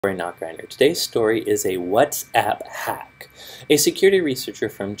Story Knockgrinder. Today's story is a WhatsApp hack. A security researcher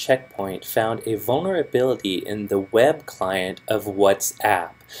from Check Point found a vulnerability in the web client of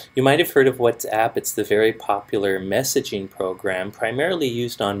WhatsApp. You might have heard of WhatsApp. It's the very popular messaging program primarily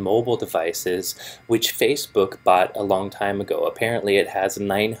used on mobile devices, which Facebook bought a long time ago. Apparently it has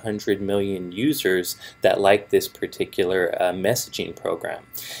 900 million users that like this particular messaging program.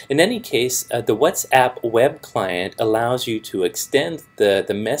 In any case, the WhatsApp web client allows you to extend the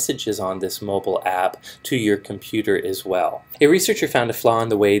messages on this mobile app to your computer as well. A researcher found a flaw in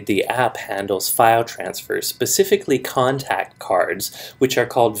the way the app handles file transfers, specifically contact cards, which are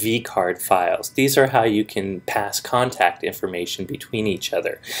called vCard files. These are how you can pass contact information between each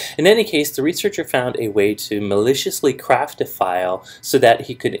other. In any case, the researcher found a way to maliciously craft a file so that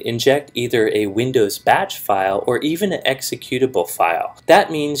he could inject either a Windows batch file or even an executable file.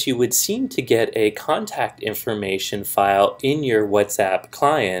 That means you would seem to get a contact information file in your WhatsApp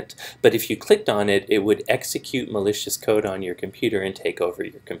client, but if you clicked on it, it would execute malicious code on your computer and take over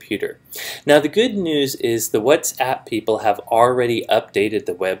your computer. Now, the good news is the WhatsApp people have already updated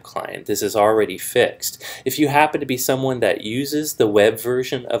the web client. This is already fixed. If you happen to be someone that uses the web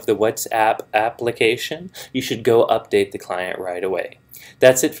version of the WhatsApp application, you should go update the client right away.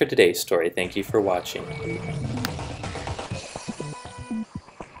 That's it for today's story. Thank you for watching.